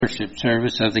Worship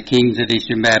service of the King's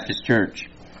Edition Baptist Church.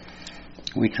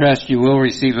 We trust you will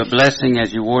receive a blessing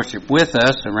as you worship with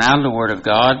us around the Word of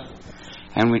God,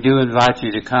 and we do invite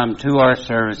you to come to our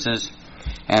services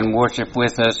and worship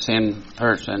with us in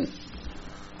person.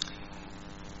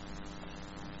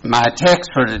 My text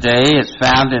for today is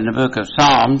found in the book of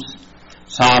Psalms,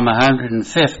 Psalm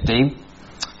 150,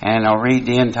 and I'll read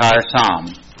the entire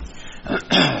psalm.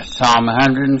 Psalm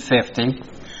 150,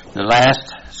 the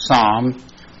last psalm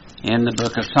in the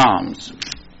book of Psalms.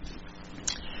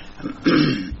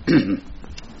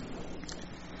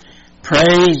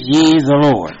 Praise ye the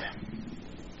Lord.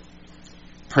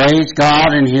 Praise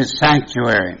God in His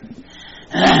sanctuary.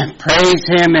 Praise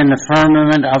Him in the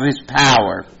firmament of His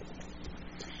power.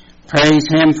 Praise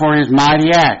Him for His mighty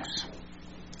acts.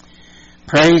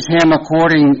 Praise Him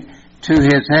according to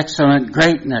His excellent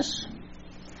greatness.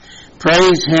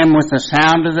 Praise Him with the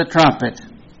sound of the trumpet.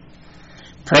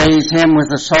 Praise Him with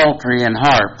the psaltery and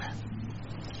harp.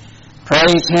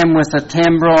 Praise Him with the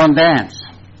timbrel and dance.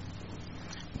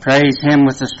 Praise Him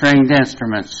with the stringed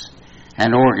instruments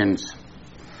and organs.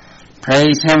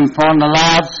 Praise Him upon the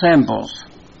loud cymbals.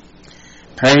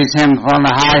 Praise Him upon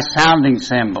the high sounding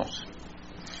cymbals.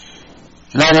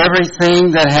 Let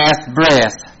everything that hath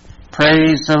breath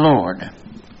praise the Lord.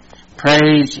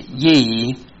 Praise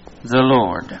ye the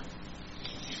Lord.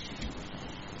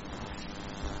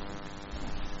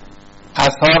 I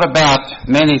thought about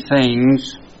many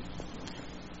things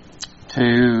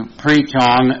to preach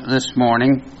on this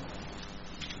morning,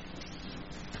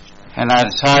 and I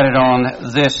decided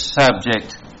on this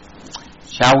subject.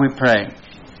 Shall we pray?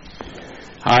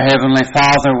 Our Heavenly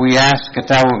Father, we ask that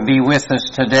Thou will be with us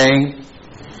today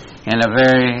in a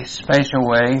very special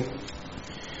way.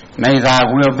 May Thy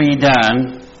will be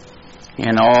done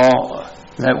in all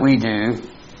that we do.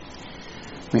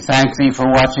 We thank Thee for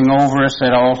watching over us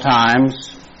at all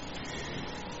times,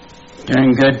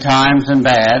 during good times and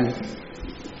bad,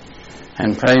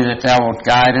 and pray that Thou wilt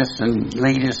guide us and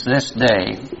lead us this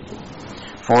day.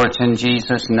 For it's in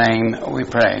Jesus' name we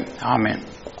pray. Amen.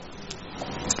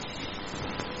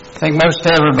 I think most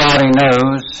everybody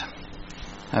knows,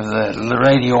 of the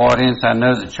radio audience, I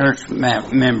know the church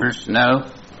members know,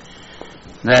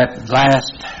 that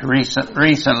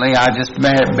recently I just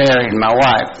buried my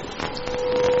wife.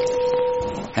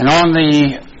 And on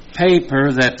the paper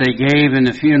that they gave in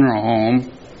the funeral home,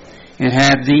 it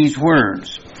had these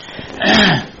words: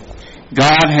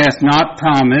 God hath not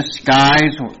promised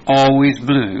skies always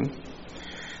blue,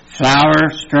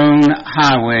 flower-strewn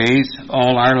highways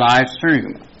all our lives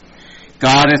through.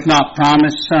 God hath not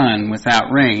promised sun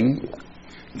without rain,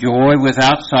 joy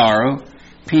without sorrow,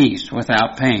 peace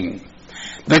without pain.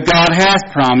 But God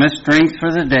hath promised strength for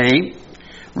the day,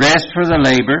 rest for the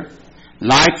labor,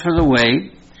 light for the way,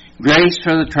 grace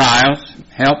for the trials,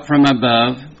 help from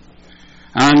above,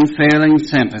 unfailing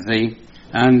sympathy,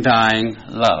 undying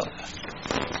love.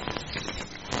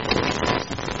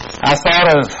 I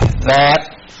thought of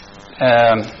that,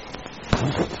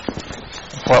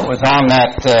 what was on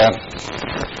that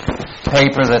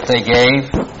paper that they gave,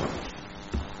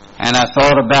 and I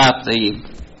thought about the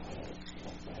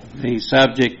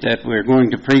subject that we're going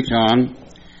to preach on,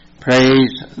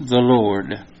 praise the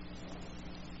Lord.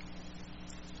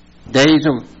 There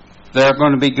are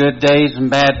going to be good days and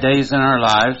bad days in our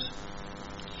lives,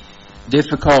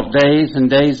 difficult days and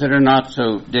days that are not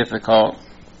so difficult,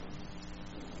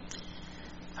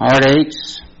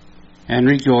 heartaches and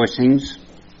rejoicings,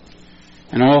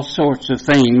 and all sorts of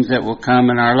things that will come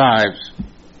in our lives.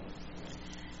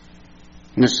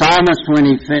 And the psalmist,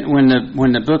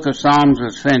 when the book of Psalms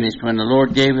was finished, when the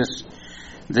Lord gave us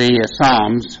the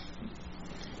Psalms,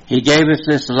 He gave us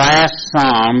this last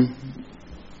psalm,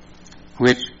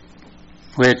 which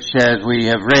as we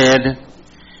have read,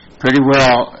 pretty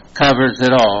well covers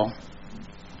it all.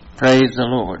 Praise the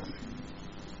Lord.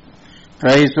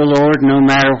 Praise the Lord no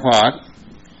matter what.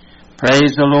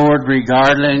 Praise the Lord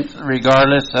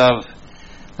regardless of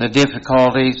the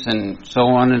difficulties and so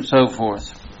on and so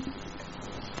forth.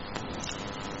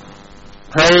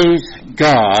 Praise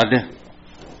God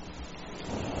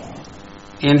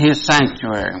in His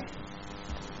sanctuary.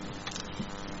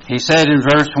 He said in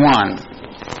verse 1,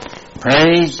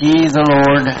 praise ye the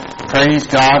Lord, praise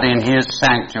God in His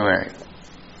sanctuary.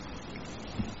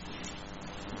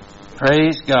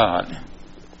 Praise God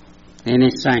in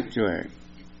His sanctuary.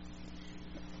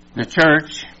 The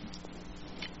church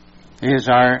is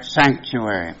our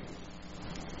sanctuary.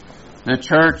 The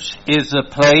church is the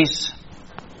place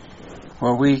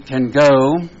where we can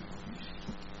go.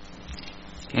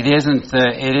 It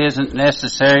isn't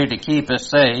necessary to keep us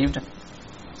saved.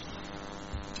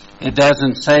 It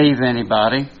doesn't save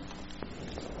anybody.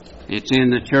 It's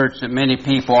in the church that many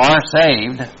people are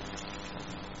saved.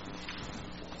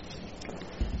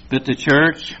 But the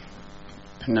church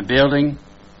and the building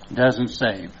doesn't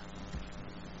save.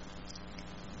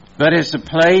 But it's a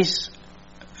place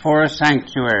for a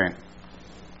sanctuary.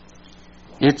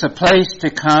 It's a place to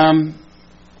come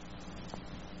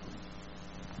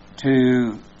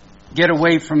to get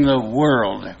away from the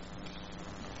world.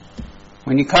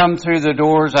 When you come through the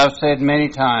doors, I've said many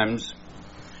times,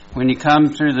 when you come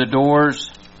through the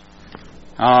doors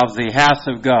of the house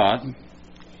of God,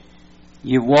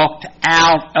 you walked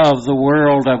out of the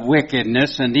world of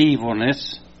wickedness and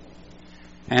evilness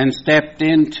and stepped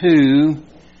into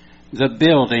the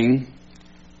building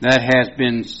that has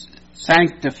been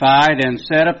sanctified and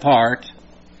set apart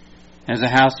as a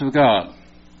house of God.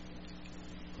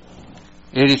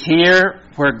 It is here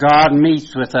where God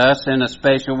meets with us in a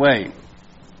special way.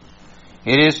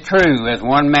 It is true, as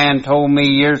one man told me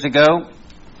years ago,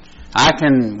 I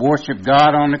can worship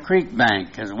God on the creek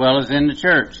bank as well as in the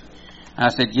church. I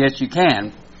said, yes, you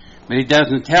can, but he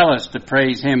doesn't tell us to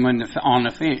praise him on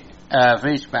the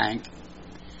fish bank.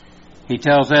 He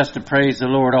tells us to praise the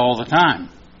Lord all the time,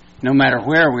 no matter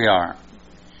where we are.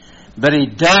 But he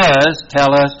does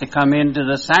tell us to come into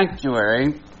the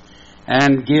sanctuary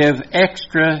and give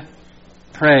extra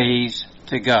praise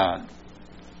to God.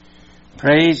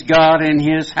 Praise God in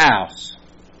his house.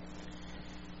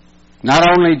 Not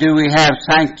only do we have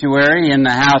sanctuary in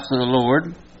the house of the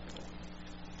Lord,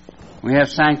 we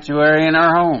have sanctuary in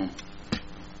our home.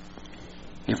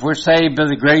 If we're saved by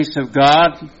the grace of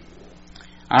God,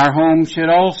 our home should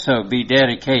also be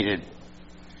dedicated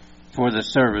for the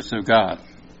service of God.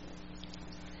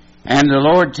 And the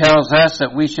Lord tells us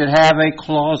that we should have a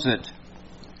closet,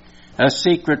 a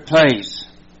secret place,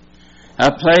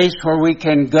 a place where we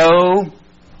can go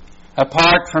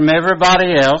apart from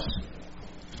everybody else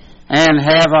and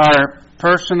have our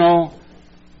personal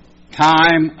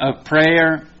time of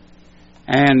prayer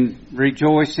and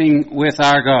rejoicing with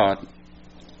our God.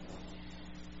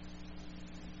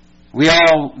 We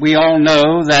all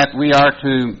know that we are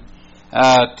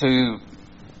to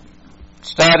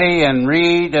study and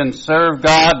read and serve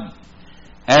God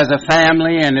as a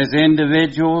family and as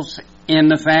individuals in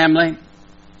the family.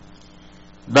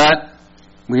 But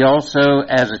we also,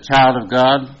 as a child of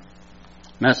God,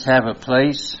 must have a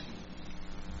place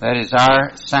that is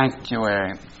our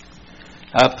sanctuary,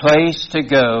 a place to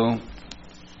go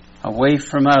away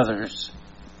from others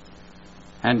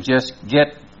and just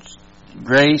get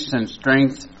grace and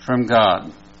strength from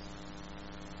God.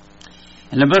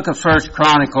 In the book of 1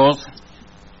 Chronicles,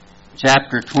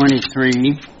 chapter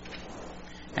 23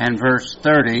 and verse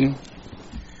 30,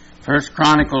 1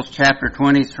 Chronicles chapter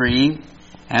 23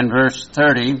 and verse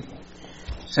 30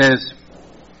 says,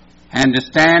 "And to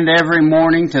stand every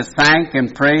morning to thank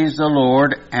and praise the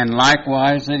Lord, and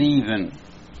likewise at even."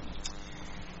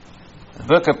 The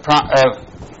book of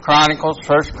Chronicles,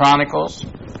 1 Chronicles,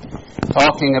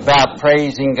 talking about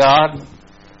praising God,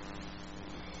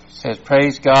 says,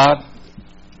 praise God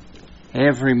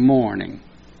every morning.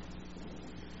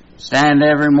 Stand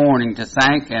every morning to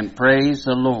thank and praise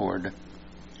the Lord,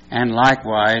 and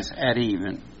likewise at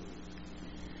even.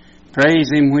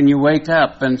 Praise him when you wake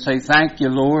up and say, thank you,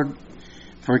 Lord,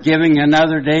 for giving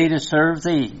another day to serve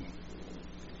thee.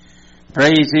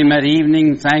 Praise him at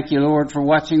evening. Thank you, Lord, for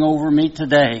watching over me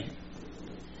today.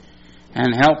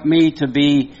 And help me to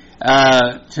be,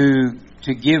 to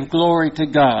give glory to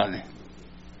God,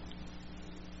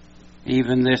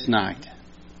 even this night.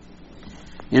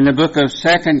 In the book of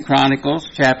 2 Chronicles,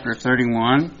 chapter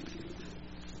 31,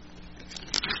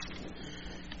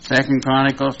 2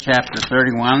 Chronicles, chapter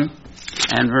 31,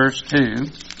 and verse 2,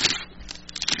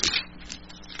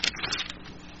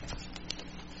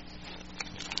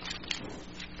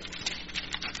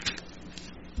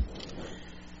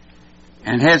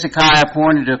 "And Hezekiah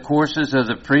appointed the courses of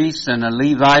the priests and the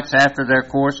Levites after their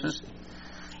courses,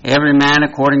 every man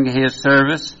according to his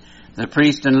service, the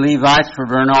priests and Levites for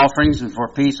burnt offerings and for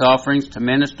peace offerings, to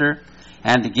minister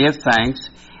and to give thanks,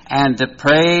 and to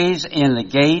praise in the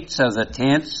gates of the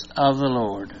tents of the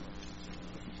Lord."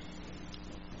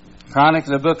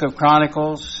 The book of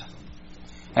Chronicles,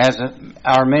 as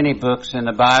our many books in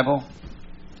the Bible,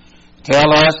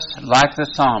 tell us, like the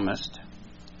psalmist,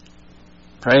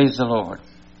 praise the Lord.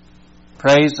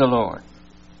 Praise the Lord.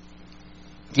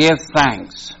 Give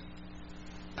thanks.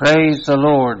 Praise the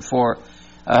Lord for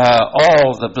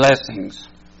all the blessings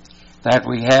that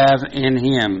we have in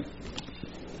him.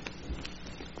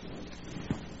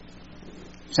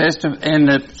 It says in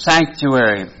the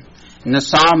sanctuary, and the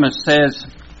psalmist says,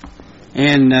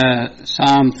 in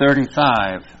Psalm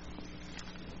 35.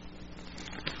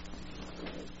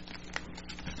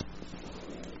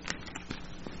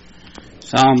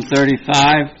 Psalm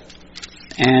 35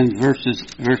 and verse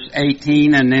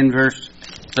 18 and then verse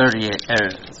 28.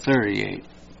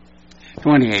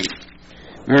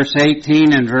 Verse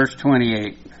 18 and verse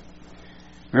 28.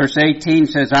 Verse 18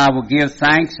 says, I will give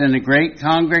thanks in a great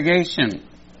congregation.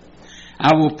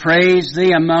 I will praise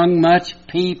thee among much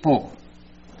people.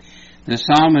 The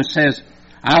psalmist says,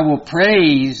 I will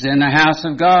praise in the house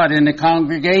of God, in the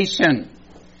congregation.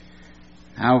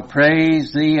 I will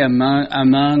praise thee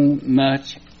among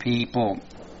much people.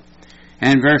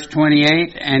 And verse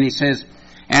 28, and he says,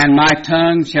 and my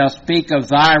tongue shall speak of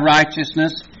thy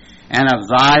righteousness and of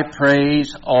thy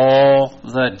praise all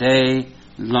the day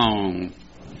long.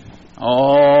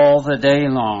 All the day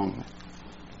long.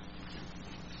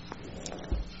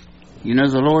 You know,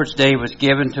 the Lord's Day was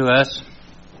given to us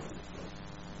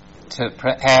to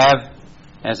have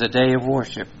as a day of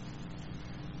worship,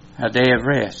 a day of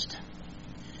rest,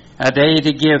 a day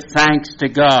to give thanks to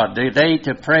God, a day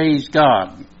to praise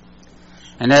God.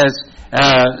 And as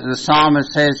the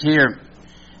psalmist says here,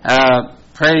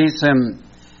 praise Him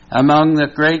among the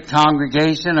great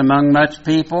congregation, among much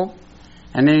people.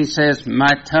 And then he says,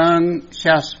 my tongue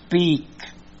shall speak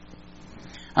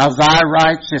of thy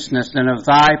righteousness and of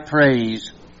thy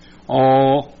praise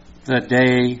all the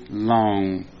day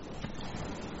long.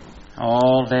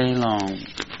 All day long.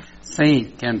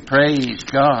 Think and praise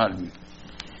God.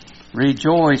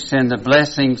 Rejoice in the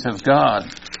blessings of God.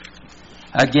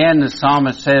 Again, the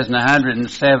psalmist says in the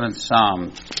 107th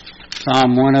Psalm,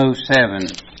 Psalm 107,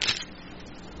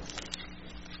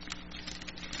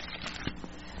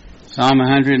 Psalm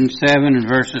 107 and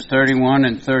verses 31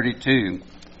 and 32.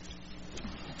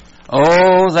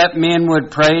 Oh, that men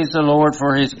would praise the Lord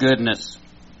for His goodness,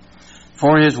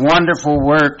 for His wonderful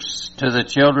works to the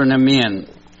children of men.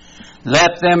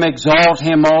 Let them exalt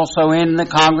Him also in the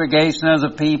congregation of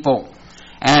the people,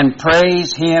 and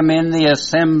praise Him in the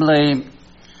assembly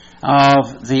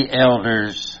of the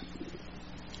elders.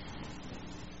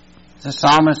 The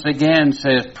psalmist again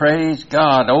says, praise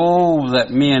God. Oh,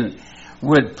 that men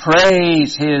would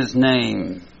praise His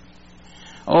name.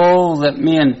 Oh, that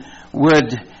men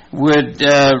would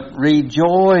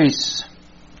rejoice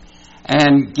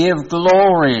and give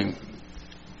glory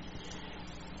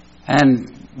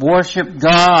and worship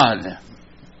God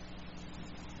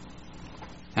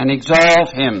and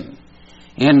exalt Him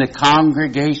in the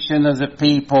congregation of the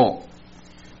people.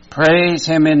 Praise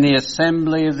Him in the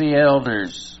assembly of the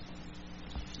elders.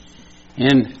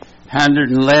 In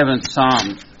 111th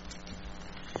Psalm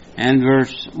and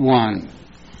verse 1.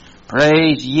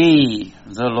 Praise ye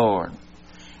the Lord.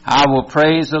 I will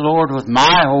praise the Lord with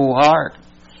my whole heart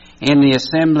in the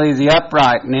assembly of the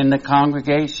upright and in the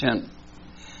congregation.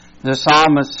 The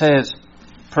psalmist says,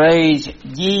 praise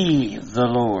ye the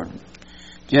Lord.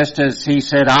 Just as he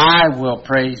said, I will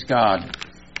praise God,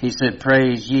 he said,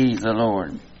 praise ye the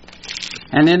Lord.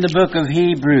 And in the book of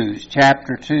Hebrews,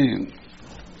 chapter 2,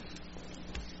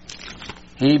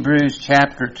 Hebrews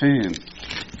chapter 2,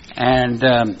 and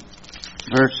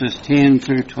verses 10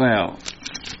 through 12.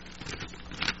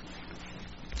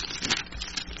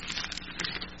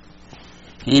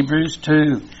 Hebrews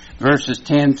 2, verses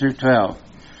 10 through 12.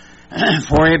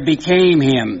 For it became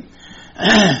Him,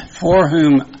 for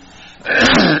whom,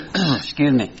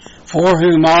 for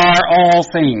whom are all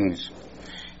things,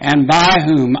 and by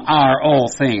whom are all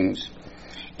things,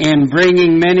 in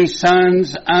bringing many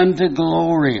sons unto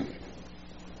glory,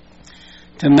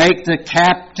 to make the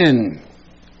captain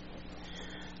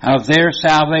of their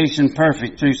salvation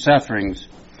perfect through sufferings.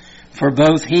 For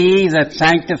both He that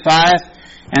sanctifieth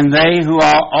and they who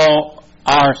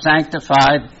are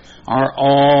sanctified are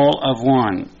all of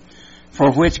one. For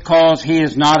which cause He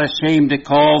is not ashamed to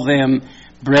call them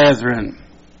brethren,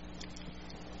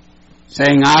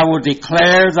 saying, I will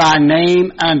declare thy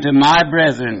name unto my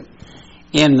brethren.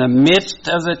 In the midst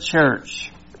of the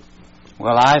church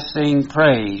will I sing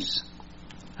praise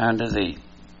unto thee.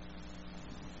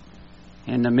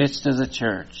 In the midst of the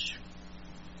church.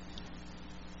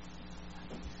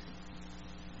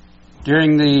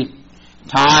 During the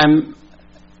time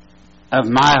of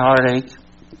my heartache,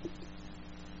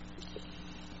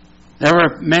 there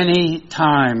were many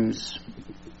times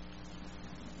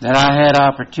that I had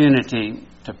opportunity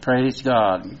to praise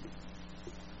God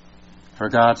for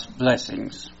God's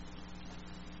blessings,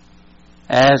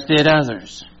 as did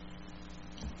others.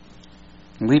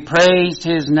 We praised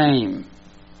His name.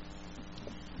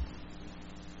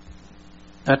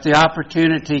 But the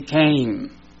opportunity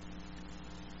came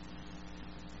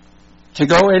to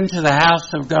go into the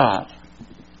house of God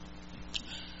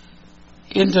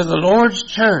into the Lord's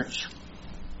church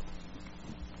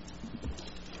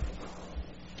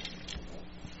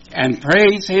and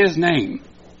praise His name.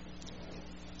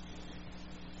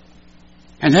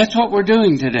 And that's what we're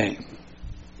doing today.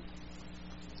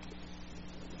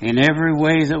 In every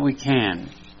way that we can.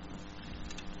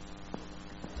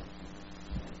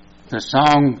 The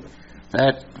song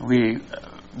that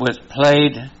was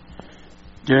played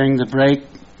during the break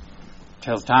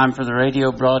till time for the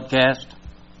radio broadcast.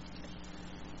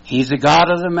 He's the God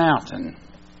of the mountain,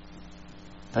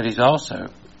 but He's also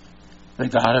the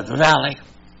God of the valley.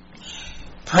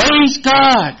 Praise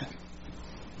God!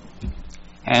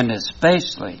 And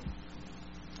especially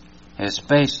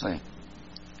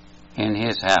in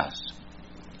His house.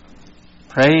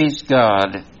 Praise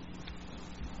God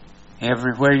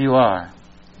everywhere you are.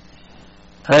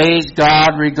 Praise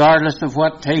God regardless of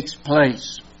what takes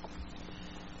place,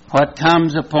 what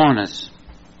comes upon us.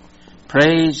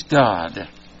 Praise God.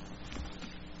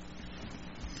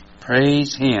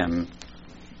 Praise Him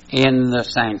in the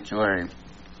sanctuary.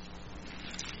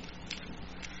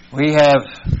 We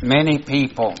have many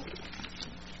people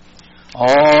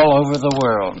all over the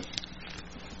world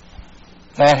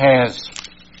that has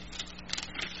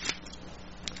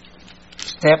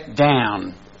stepped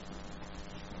down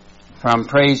from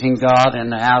praising God in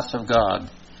the house of God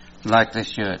like they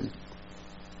should.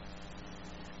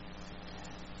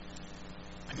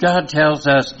 God tells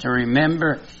us to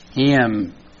remember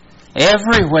Him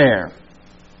everywhere.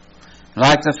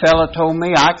 Like the fellow told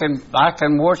me, I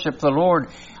can worship the Lord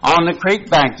on the creek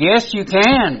bank. Yes, you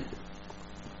can.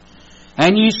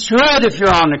 And you should if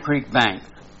you're on the creek bank.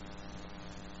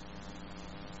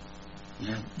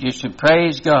 You should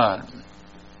praise God.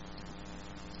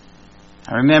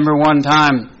 I remember one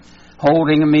time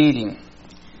holding a meeting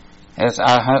as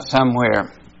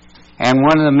somewhere, and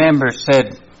one of the members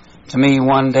said to me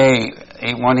one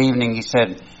evening, he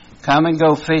said, "Come and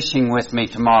go fishing with me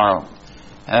tomorrow."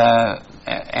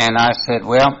 And I said,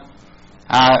 "Well,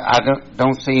 I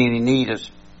don't see any need of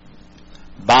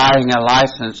buying a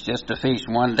license just to fish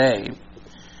one day.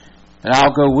 But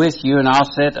I'll go with you, and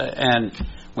I'll sit and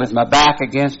with my back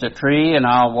against a tree, and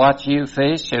I'll watch you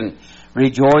fish and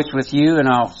rejoice with you, and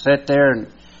I'll sit there and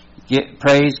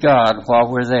praise God while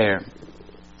we're there."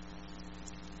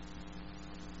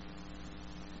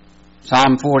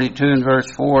 Psalm 42 and verse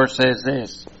 4 says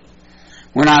this,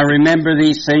 "When I remember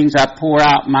these things, I pour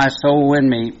out my soul in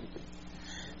me.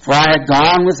 For I had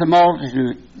gone with the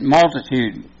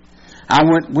multitude. I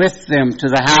went with them to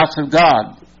the house of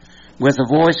God, with a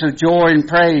voice of joy and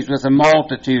praise, with a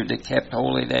multitude that kept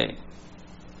holy day."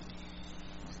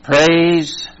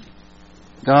 Praise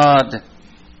God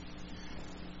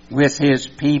with His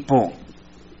people.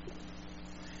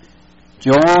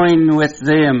 Join with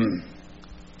them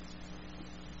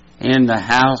in the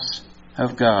house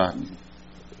of God.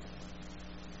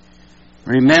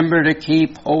 Remember to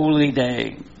keep holy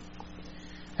day,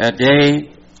 a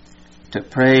day to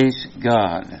praise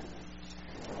God.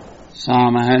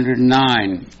 Psalm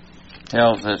 109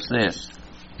 tells us this.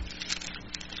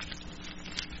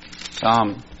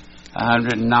 Psalm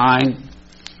 109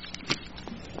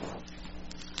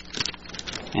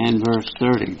 and verse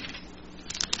 30.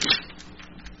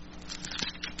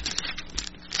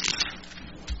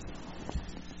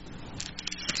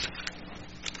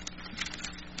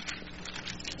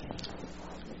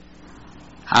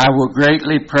 "I will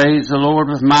greatly praise the Lord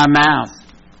with my mouth.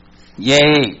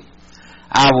 Yea,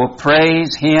 I will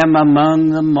praise Him among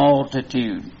the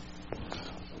multitude."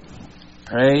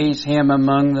 Praise Him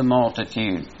among the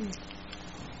multitude.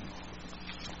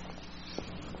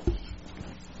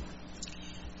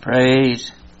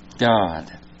 Praise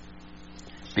God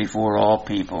before all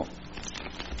people.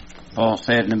 Paul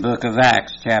said in the book of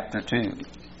Acts, chapter 2.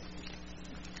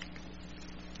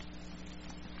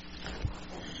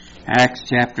 Acts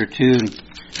chapter 2,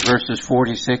 verses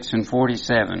 46 and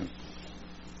 47.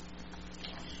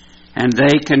 "And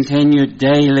they continuing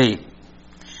daily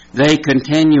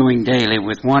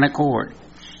with one accord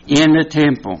in the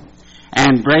temple,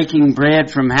 and breaking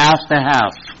bread from house to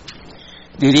house,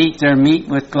 did eat their meat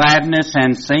with gladness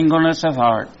and singleness of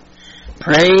heart,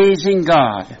 praising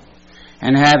God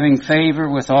and having favor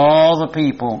with all the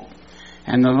people.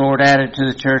 And the Lord added to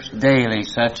the church daily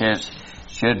such as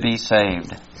should be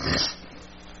saved."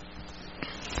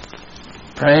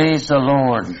 Praise the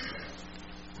Lord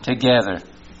together.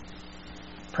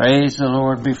 Praise the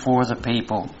Lord before the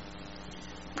people.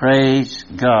 Praise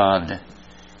God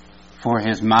for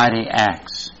His mighty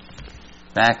acts.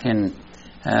 Back in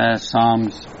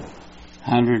Psalms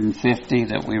 150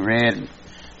 that we read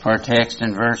for our text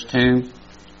in verse 2,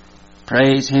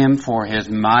 Praise Him for His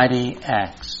mighty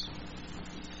acts.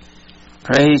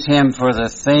 Praise Him for the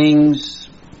things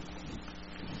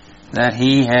that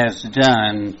He has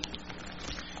done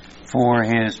for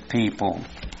His people.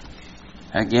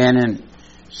 Again in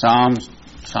Psalm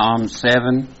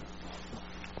 7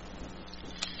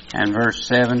 and verse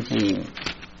 17.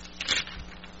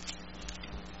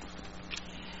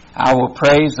 I will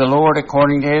praise the Lord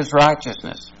according to His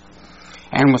righteousness,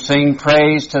 and will sing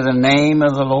praise to the name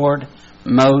of the Lord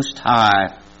Most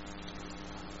High.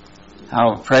 I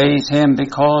will praise Him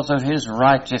because of His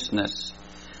righteousness,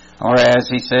 or as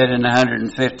He said in the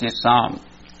 150th Psalm,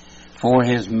 for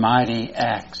His mighty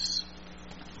acts.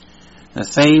 The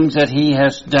things that He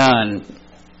has done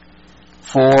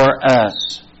for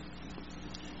us.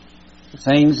 The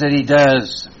things that He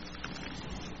does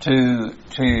to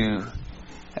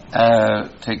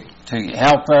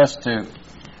help us to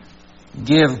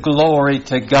give glory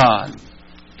to God.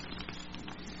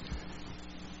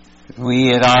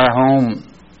 We at our home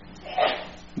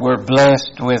were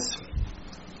blessed with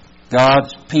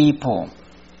God's people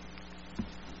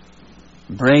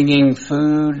bringing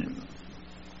food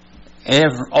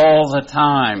all the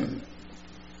time,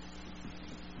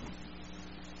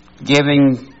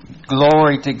 giving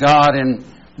glory to God in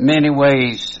many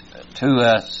ways to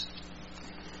us,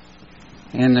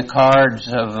 in the cards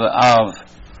of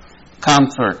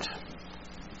comfort,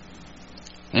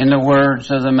 in the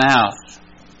words of the mouth,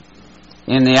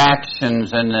 in the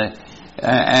actions and the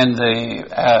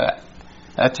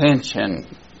attention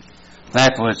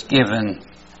that was given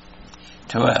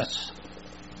to us.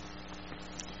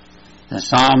 The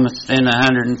psalmist in the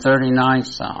 139th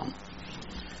Psalm,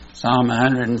 Psalm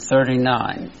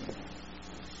 139,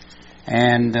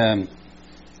 and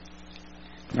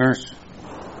verse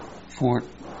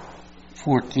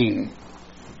 14.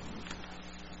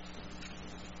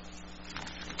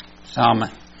 Psalm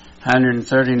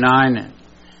 139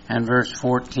 and verse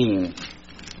 14.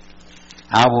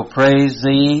 I will praise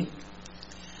Thee,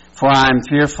 for I am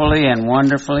fearfully and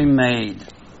wonderfully made.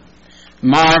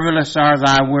 Marvelous are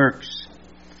Thy works,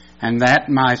 and that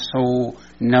my soul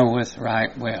knoweth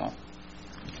right well.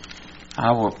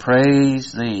 I will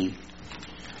praise Thee,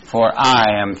 for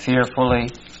I am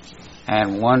fearfully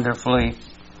and wonderfully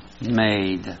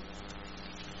made.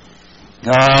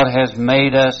 God has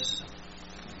made us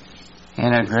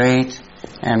in a great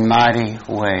and mighty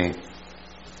way.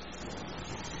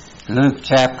 Luke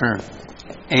chapter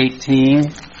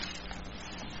 18.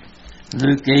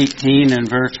 Luke 18 and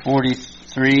verse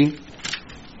 43.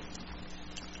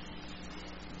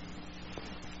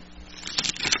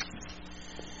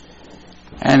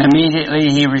 And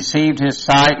immediately he received his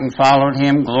sight and followed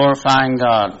him, glorifying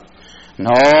God. And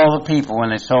all the people, when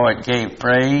they saw it, gave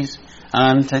praise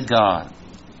unto God.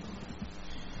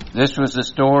 This was the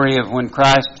story of when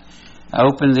Christ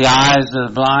opened the eyes of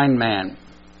the blind man.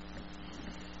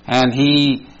 And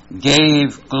he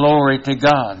gave glory to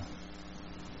God.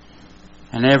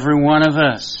 And every one of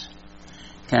us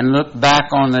can look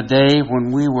back on the day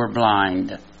when we were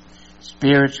blind,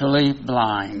 spiritually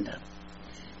blind,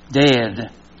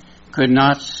 dead, could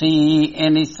not see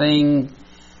anything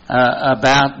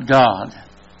about God.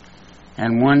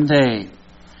 And one day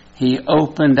He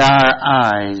opened our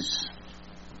eyes.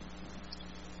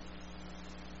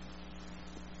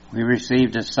 We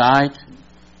received a sight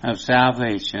of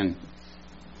salvation,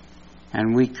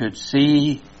 and we could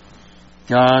see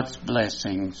God's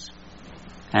blessings,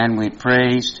 and we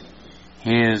praised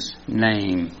His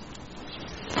name.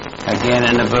 Again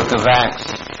in the book of Acts,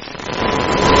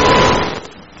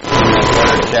 in the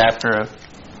 3rd chapter of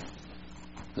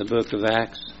the book of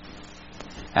Acts,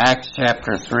 Acts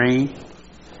chapter 3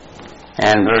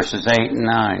 and verses 8 and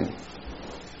 9,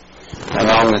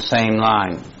 along the same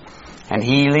line. And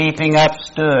he leaping up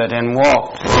stood and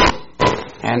walked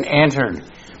and entered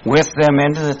with them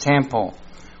into the temple,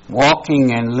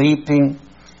 walking and leaping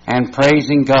and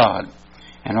praising God.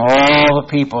 And all the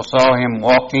people saw him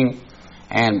walking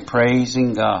and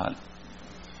praising God.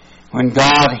 When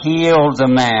God healed the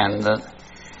man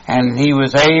and he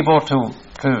was able to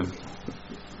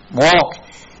walk,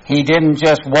 he didn't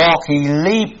just walk, he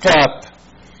leaped up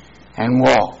and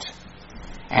walked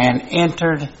and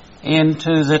entered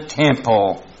into the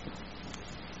temple,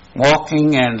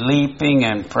 walking and leaping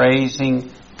and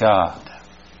praising God.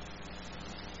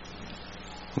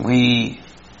 We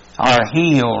are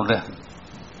healed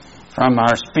from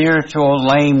our spiritual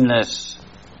lameness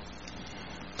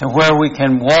to where we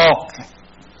can walk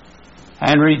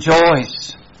and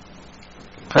rejoice,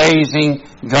 praising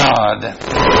God.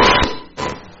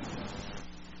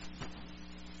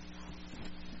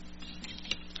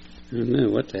 I don't know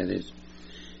what that is.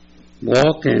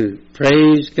 walk and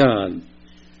praise God.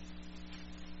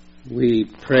 We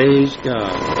praise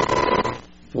God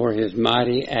for His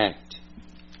mighty act.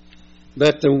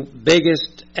 But the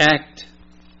biggest act,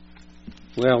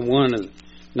 well,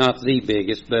 not the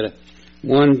biggest, but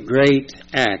one great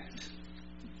act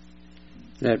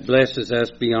that blesses us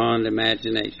beyond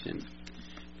imagination,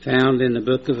 found in the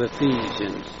book of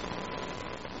Ephesians,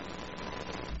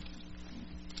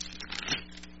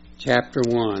 chapter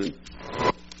 1,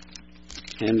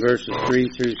 and verses 3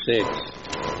 through 6.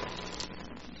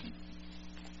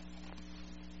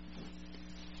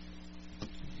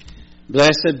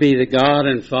 Blessed be the God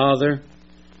and Father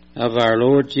of our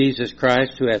Lord Jesus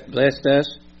Christ, who hath blessed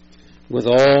us with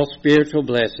all spiritual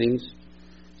blessings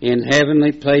in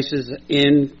heavenly places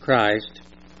in Christ,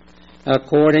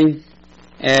 according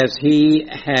as He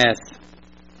hath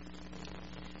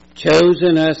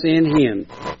chosen us in Him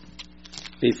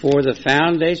before the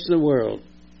foundation of the world,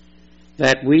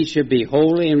 that we should be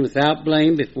holy and without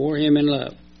blame before Him in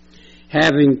love,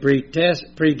 having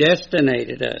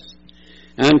predestinated us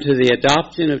unto the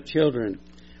adoption of children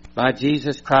by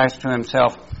Jesus Christ to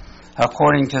Himself,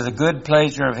 according to the good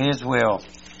pleasure of His will,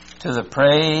 to the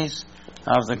praise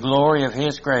of the glory of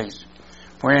His grace,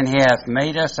 wherein He hath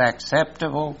made us accepted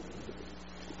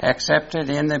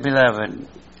in the Beloved.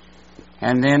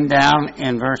 And then down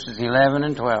in verses 11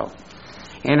 and 12,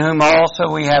 in whom also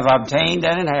we have obtained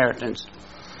an inheritance,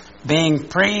 being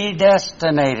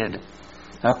predestinated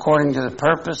according to the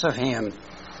purpose of Him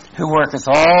who worketh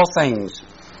all things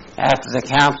after the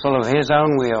counsel of His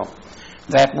own will,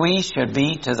 that we should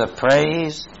be to the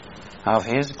praise of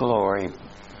His glory,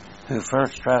 who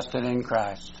first trusted in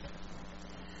Christ.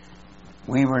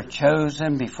 We were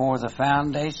chosen before the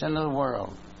foundation of the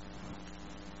world.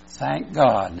 Thank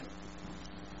God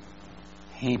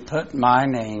He put my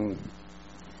name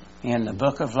in the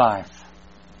book of life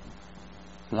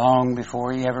long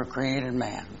before He ever created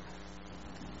man.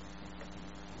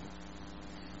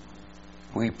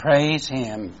 We praise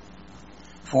Him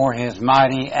for His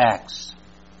mighty acts.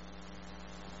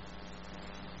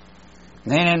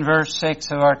 Then in verse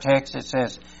 6 of our text it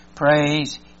says,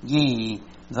 praise ye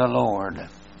the Lord.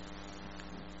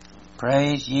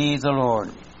 Praise ye the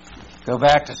Lord. Go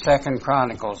back to 2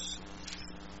 Chronicles.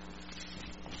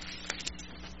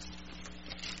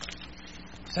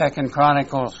 2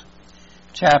 Chronicles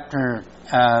chapter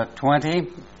 20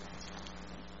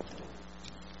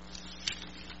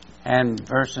 and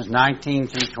verses 19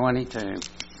 through 22.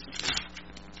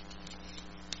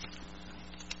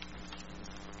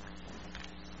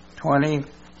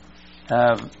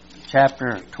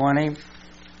 Chapter 20,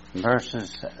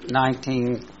 verses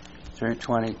 19 through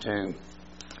 22.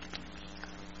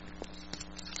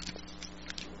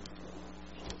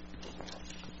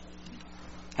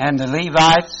 And the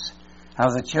Levites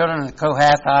of the children of the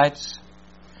Kohathites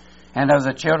and of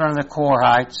the children of the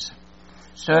Korhites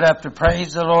stood up to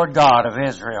praise the Lord God of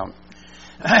Israel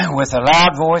with a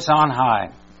loud voice on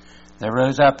high. They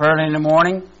rose up early in the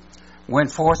morning,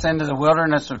 went forth into the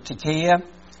wilderness of Tekoa,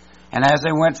 and as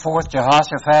they went forth,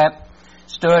 Jehoshaphat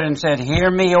stood and said, hear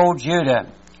me, O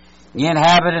Judah, ye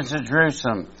inhabitants of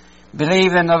Jerusalem.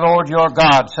 Believe in the Lord your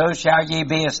God, so shall ye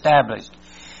be established.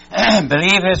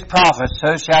 Believe His prophets,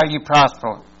 so shall ye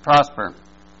prosper.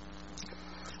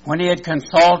 When He had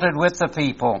consulted with the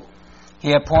people,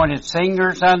 He appointed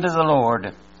singers unto the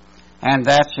Lord, and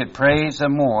that should praise the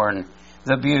morn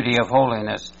the beauty of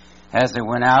holiness, as they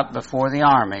went out before the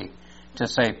army to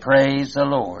say, praise the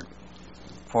Lord,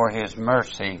 for His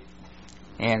mercy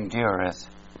endureth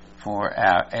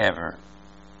forever.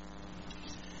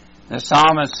 The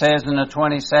psalmist says in the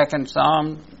 22nd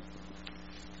Psalm,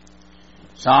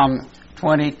 Psalm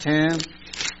 22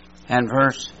 and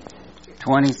verse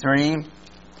 23,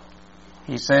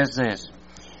 he says this,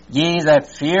 ye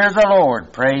that fear the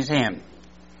Lord, praise Him.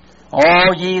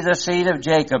 All ye the seed of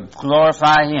Jacob,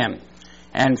 glorify Him.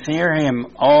 And fear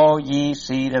Him, all ye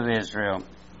seed of Israel.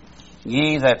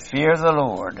 Ye that fear the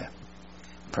Lord,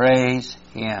 praise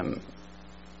Him.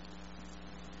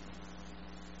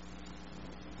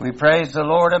 We praise the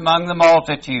Lord among the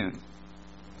multitude.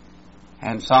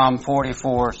 And Psalm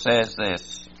 44 says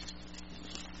this.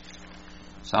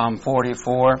 Psalm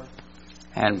 44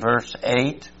 and verse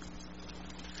 8.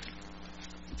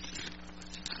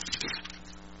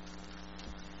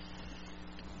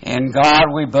 In God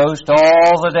we boast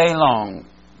all the day long,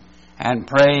 and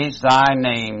praise Thy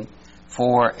name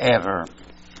forever.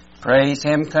 Praise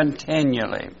Him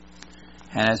continually.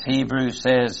 And as Hebrews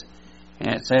says,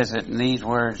 and it says it in these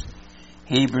words,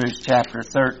 Hebrews chapter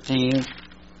 13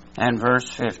 and verse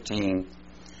 15.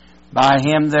 By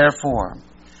Him therefore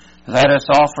Let us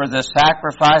offer the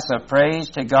sacrifice of praise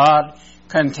to God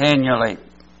continually.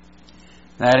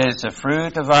 That is the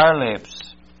fruit of our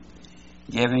lips,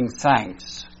 giving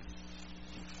thanks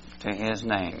to His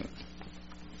name.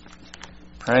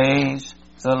 Praise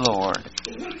the Lord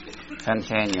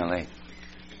continually,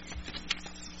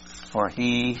 for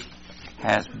He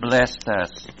has blessed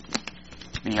us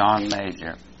beyond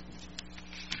measure.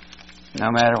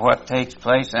 No matter what takes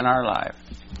place in our life,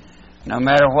 no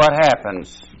matter what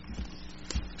happens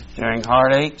during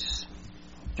heartaches,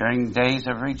 during days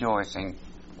of rejoicing,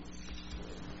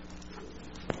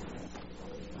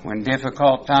 when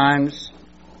difficult times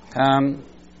come,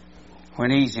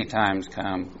 when easy times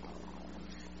come,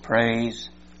 praise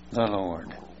the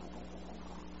Lord.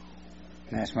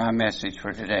 And that's my message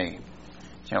for today.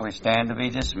 Shall we stand to be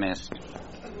dismissed?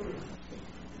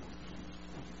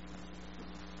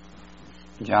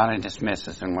 Johnny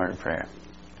dismisses in word of prayer.